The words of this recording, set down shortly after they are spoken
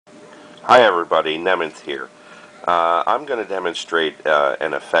Hi everybody, Neminth here. I'm going to demonstrate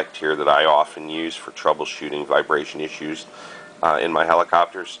an effect here that I often use for troubleshooting vibration issues in my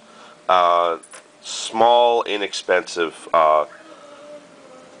helicopters. Small, inexpensive LED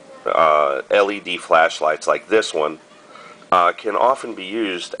flashlights like this one can often be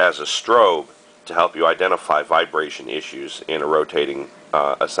used as a strobe to help you identify vibration issues in a rotating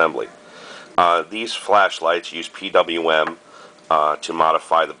assembly. These flashlights use PWM to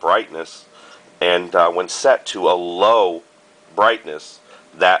modify the brightness, and when set to a low brightness,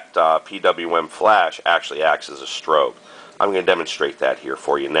 that PWM flash actually acts as a strobe. I'm going to demonstrate that here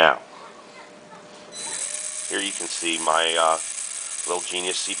for you now. Here you can see my little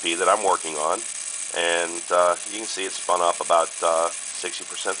Genius CP that I'm working on, and you can see it's spun up about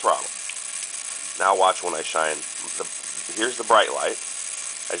 60% throttle. Now watch when I shine. Here's the bright light.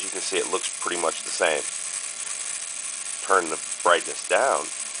 As you can see, it looks pretty much the same. Turn the brightness down,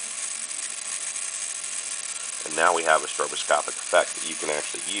 and now we have a stroboscopic effect that you can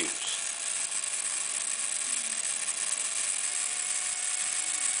actually use.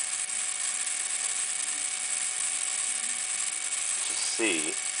 To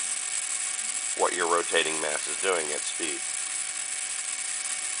see what your rotating mass is doing at speed.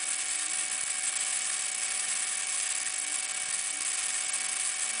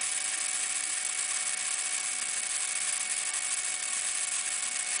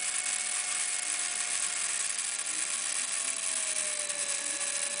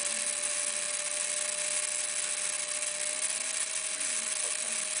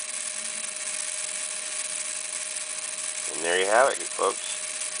 And there you have it, folks.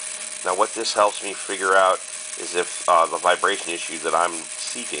 Now what this helps me figure out is if the vibration issue that I'm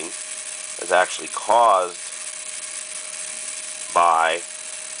seeking is actually caused by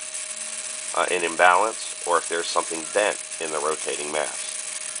an imbalance, or if there's something bent in the rotating mass.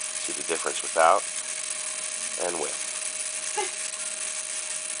 See the difference without and with.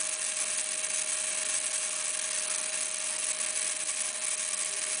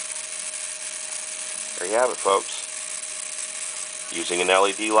 There you have it, folks. Using an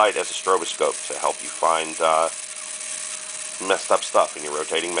LED light as a stroboscope to help you find messed up stuff in your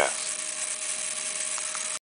rotating mass.